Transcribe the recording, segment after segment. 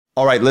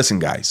All right, listen,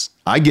 guys,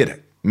 I get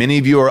it. Many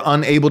of you are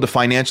unable to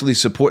financially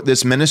support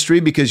this ministry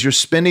because you're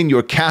spending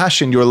your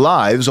cash and your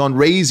lives on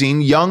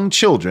raising young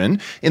children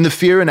in the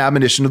fear and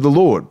admonition of the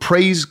Lord.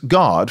 Praise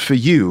God for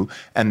you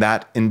and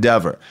that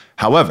endeavor.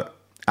 However,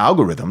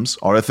 algorithms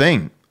are a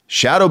thing.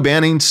 Shadow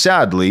banning,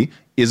 sadly,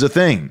 is a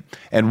thing.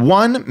 And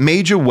one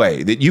major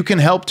way that you can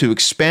help to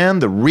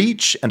expand the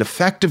reach and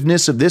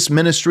effectiveness of this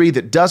ministry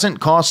that doesn't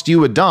cost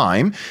you a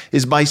dime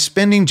is by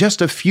spending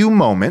just a few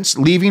moments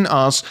leaving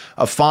us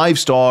a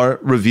 5-star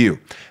review.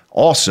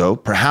 Also,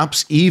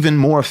 perhaps even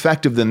more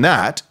effective than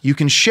that, you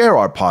can share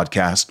our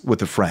podcast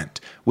with a friend.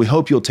 We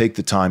hope you'll take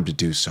the time to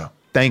do so.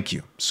 Thank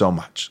you so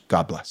much.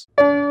 God bless.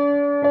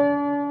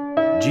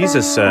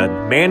 Jesus said,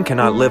 "Man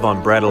cannot live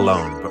on bread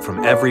alone, but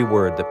from every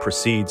word that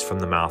proceeds from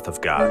the mouth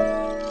of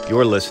God."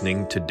 You're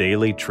listening to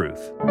Daily Truth.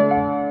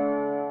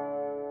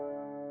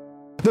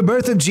 The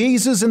birth of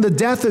Jesus and the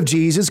death of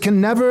Jesus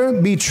can never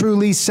be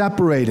truly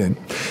separated.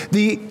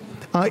 The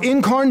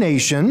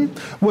incarnation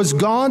was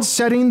God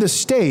setting the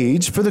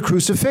stage for the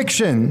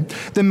crucifixion.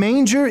 The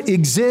manger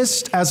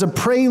exists as a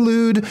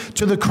prelude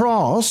to the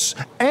cross,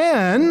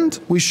 and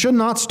we should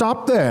not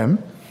stop there.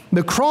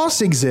 The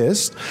cross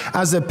exists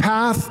as a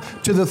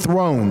path to the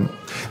throne.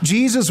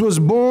 Jesus was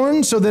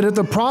born so that at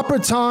the proper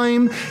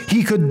time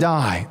he could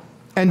die.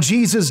 And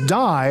Jesus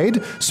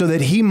died so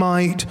that he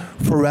might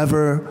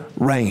forever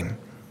reign.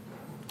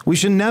 We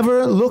should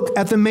never look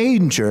at the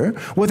manger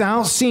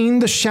without seeing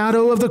the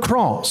shadow of the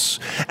cross.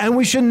 And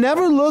we should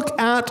never look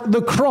at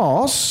the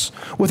cross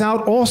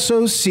without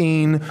also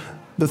seeing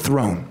the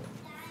throne.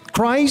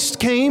 Christ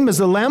came as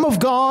the Lamb of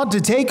God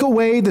to take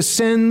away the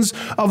sins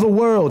of the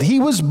world. He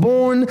was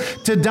born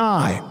to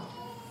die,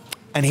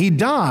 and he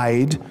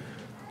died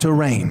to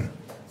reign.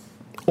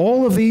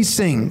 All of these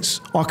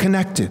things are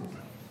connected.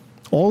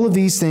 All of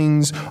these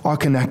things are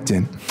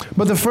connected.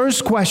 But the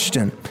first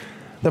question,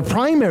 the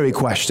primary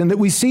question that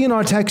we see in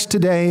our text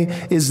today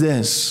is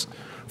this: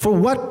 for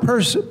what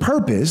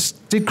purpose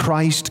did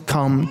Christ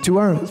come to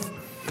earth?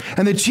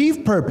 And the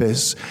chief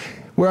purpose,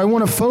 where I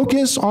want to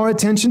focus our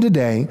attention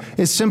today,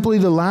 is simply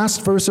the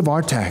last verse of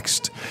our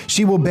text.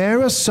 She will bear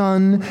a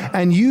son,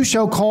 and you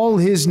shall call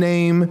his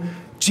name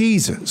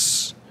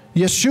Jesus,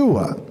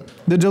 Yeshua,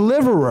 the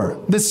deliverer,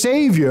 the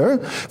Savior,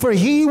 for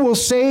he will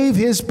save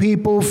his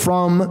people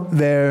from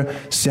their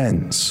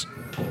sins.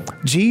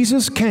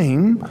 Jesus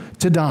came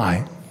to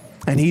die,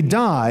 and he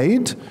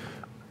died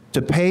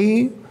to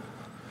pay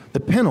the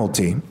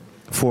penalty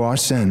for our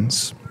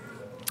sins.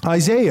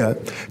 Isaiah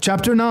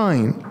chapter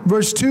 9,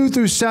 verse 2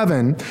 through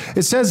 7,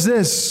 it says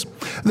this: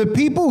 "The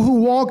people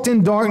who walked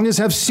in darkness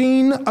have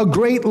seen a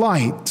great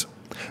light.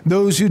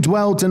 Those who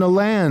dwelt in a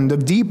land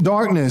of deep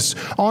darkness,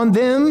 on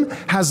them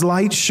has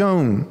light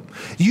shone.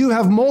 You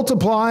have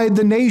multiplied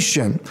the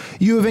nation.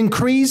 You have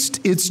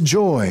increased its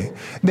joy.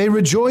 They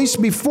rejoice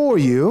before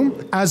you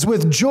as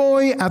with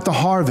joy at the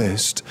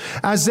harvest,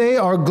 as they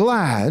are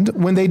glad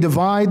when they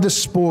divide the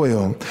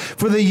spoil.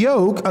 For the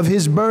yoke of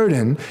his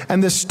burden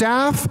and the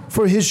staff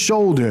for his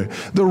shoulder,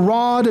 the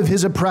rod of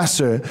his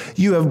oppressor,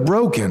 you have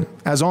broken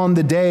as on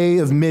the day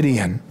of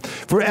Midian.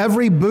 For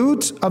every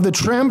boot of the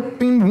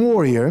tramping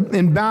warrior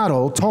in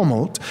battle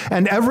tumult,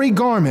 and every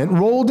garment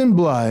rolled in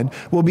blood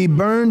will be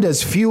burned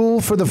as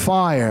fuel for the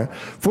fire.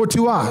 For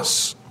to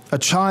us a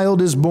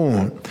child is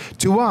born,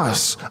 to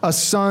us a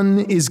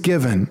son is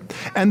given,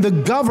 and the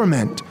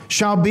government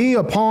shall be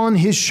upon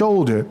his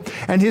shoulder,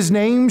 and his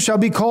name shall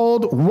be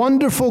called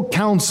Wonderful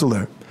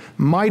Counselor,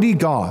 Mighty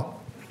God,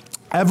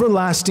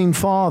 Everlasting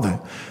Father,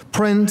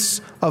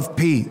 Prince of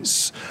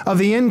Peace. Of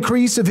the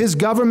increase of his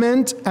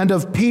government and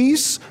of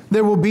peace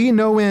there will be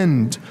no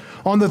end,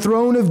 on the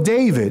throne of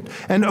David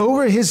and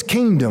over his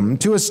kingdom,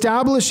 to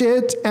establish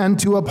it and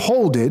to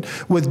uphold it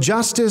with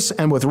justice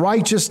and with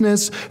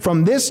righteousness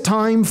from this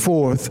time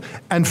forth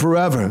and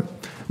forever.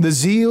 The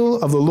zeal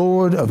of the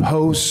Lord of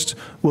hosts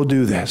will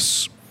do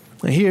this."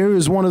 Here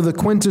is one of the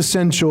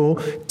quintessential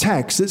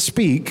texts that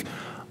speak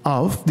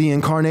of the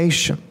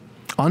incarnation.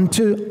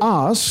 Unto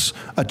us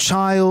a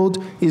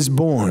child is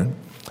born.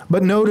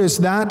 But notice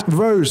that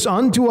verse,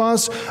 unto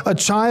us a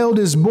child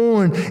is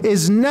born,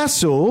 is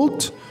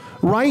nestled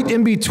right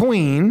in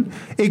between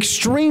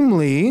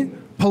extremely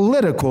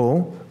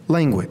political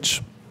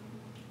language.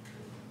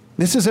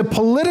 This is a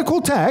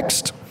political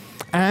text,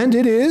 and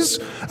it is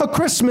a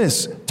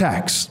Christmas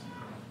text.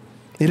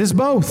 It is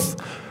both.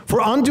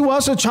 For unto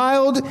us a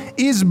child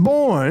is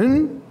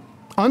born,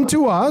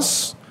 unto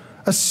us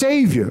a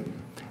Savior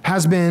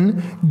has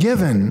been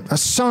given, a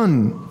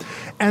son.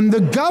 And the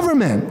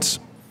government,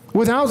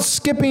 without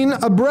skipping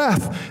a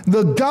breath,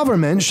 the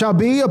government shall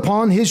be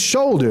upon his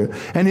shoulder,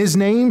 and his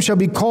name shall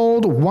be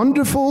called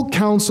Wonderful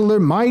Counselor,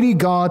 Mighty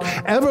God,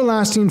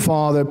 Everlasting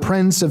Father,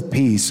 Prince of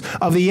Peace.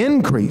 Of the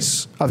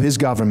increase of his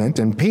government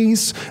and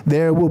peace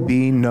there will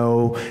be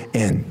no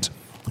end.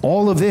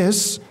 All of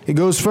this, it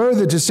goes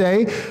further to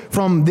say,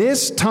 from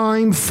this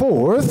time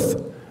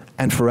forth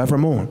and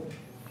forevermore.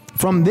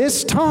 From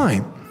this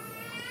time,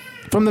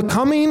 from the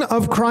coming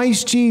of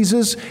Christ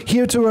Jesus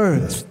here to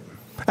earth,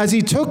 as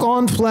he took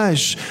on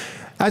flesh,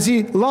 as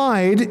he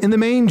lied in the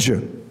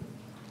manger.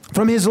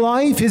 From his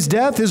life, his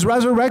death, his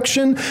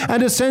resurrection,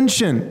 and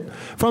ascension,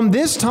 from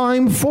this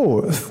time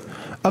forth,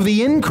 of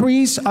the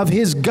increase of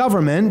his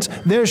government,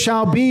 there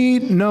shall be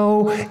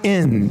no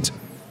end.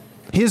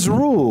 His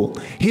rule,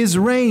 his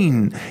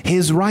reign,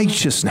 his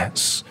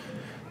righteousness.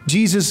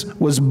 Jesus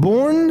was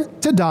born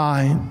to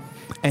die,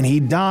 and he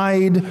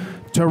died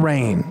to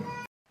reign.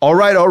 All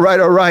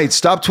right.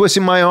 Stop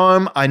twisting my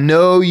arm. I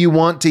know you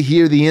want to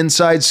hear the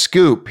inside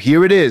scoop.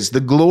 Here it is, the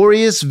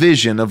glorious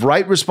vision of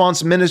Right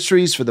Response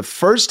Ministries for the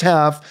first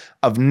half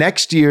of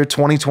next year,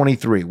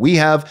 2023. We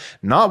have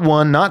not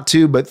one, not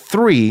two, but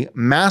three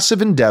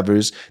massive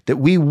endeavors that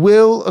we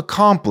will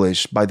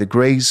accomplish by the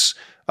grace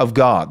of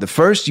God. The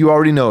first you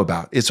already know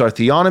about. It's our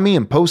Theonomy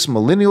and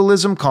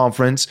Postmillennialism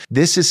Conference.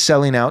 This is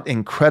selling out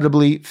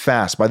incredibly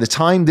fast. By the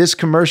time this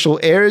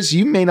commercial airs,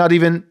 you may not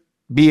even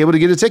be able to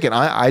get a ticket.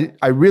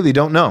 I really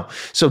don't know.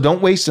 So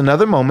don't waste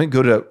another moment.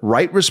 Go to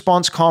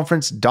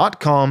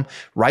rightresponseconference.com,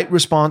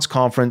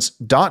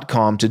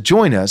 rightresponseconference.com to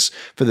join us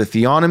for the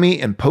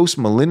Theonomy and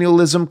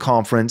Postmillennialism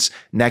Conference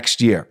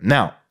next year.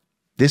 Now,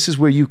 this is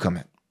where you come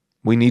in.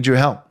 We need your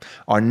help.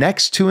 Our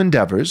next two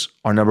endeavors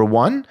are, number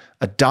one,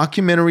 a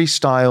documentary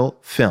style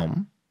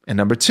film, and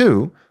number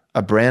two,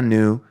 a brand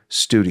new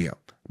studio.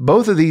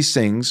 Both of these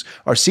things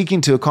are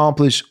seeking to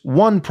accomplish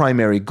one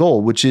primary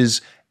goal, which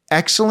is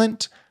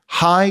excellent,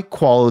 high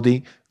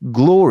quality,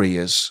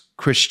 glorious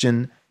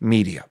Christian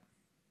media.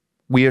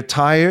 We are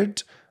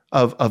tired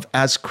of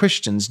as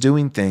Christians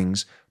doing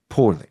things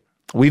poorly.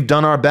 We've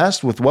done our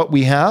best with what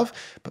we have,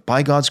 but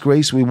by God's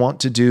grace, we want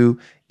to do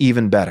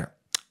even better.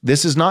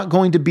 This is not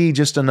going to be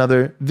just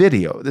another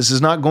video. This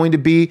is not going to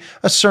be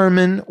a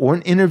sermon or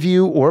an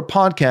interview or a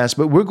podcast,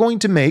 but we're going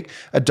to make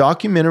a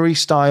documentary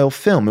style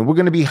film. And we're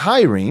going to be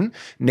hiring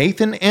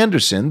Nathan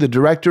Anderson, the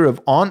director of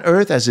On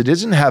Earth as It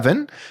Is in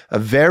Heaven, a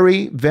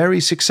very, very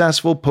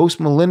successful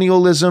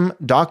postmillennialism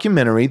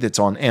documentary that's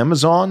on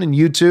Amazon and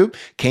YouTube,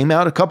 came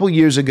out a couple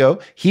years ago.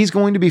 He's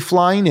going to be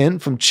flying in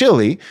from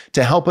Chile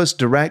to help us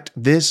direct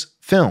this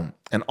film.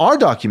 And our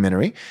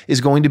documentary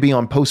is going to be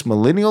on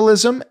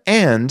postmillennialism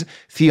and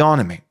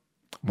theonomy,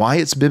 why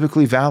it's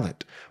biblically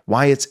valid,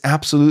 why it's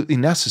absolutely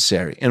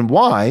necessary, and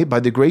why, by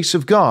the grace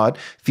of God,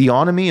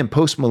 theonomy and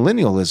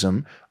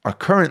postmillennialism are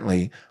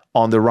currently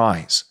on the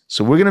rise.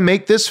 So we're going to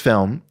make this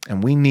film,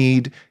 and we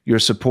need your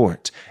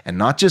support. And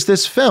not just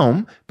this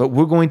film, but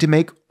we're going to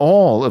make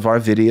all of our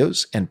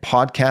videos and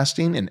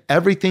podcasting and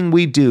everything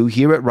we do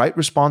here at Right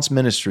Response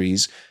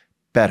Ministries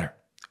better.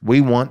 We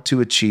want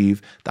to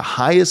achieve the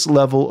highest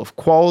level of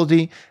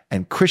quality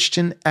and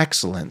Christian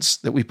excellence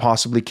that we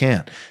possibly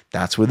can.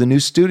 That's where the new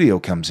studio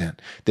comes in.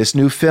 This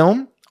new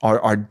film,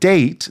 our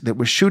date that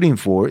we're shooting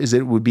for is that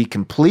it would be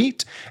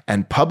complete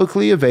and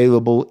publicly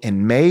available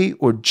in May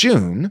or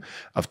June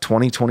of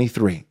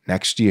 2023,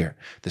 next year.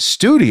 The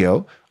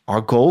studio, our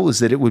goal is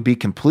that it would be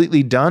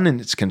completely done in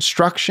its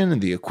construction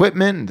and the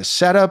equipment and the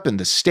setup and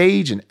the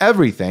stage and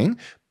everything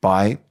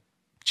by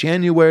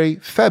January,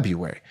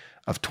 February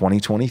of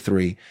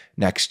 2023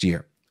 next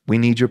year. We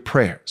need your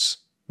prayers.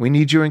 We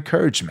need your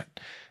encouragement.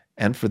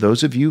 And for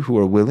those of you who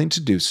are willing to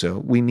do so,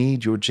 we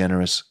need your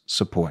generous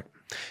support.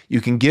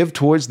 You can give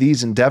towards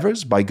these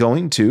endeavors by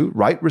going to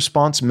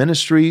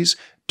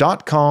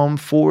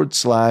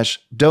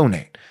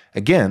rightresponseministries.com/donate.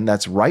 Again,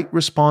 that's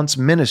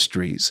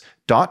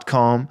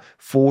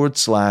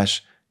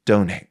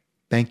rightresponseministries.com/donate.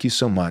 Thank you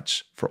so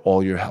much for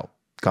all your help.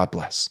 God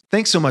bless.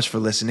 Thanks so much for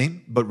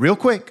listening. But real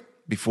quick,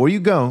 before you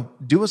go,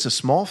 do us a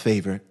small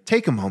favor,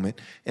 take a moment,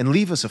 and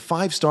leave us a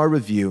 5-star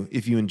review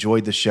if you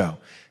enjoyed the show.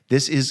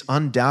 This is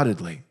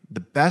undoubtedly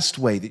the best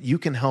way that you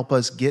can help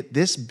us get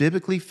this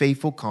biblically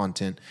faithful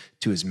content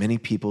to as many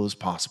people as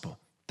possible.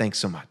 Thanks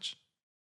so much.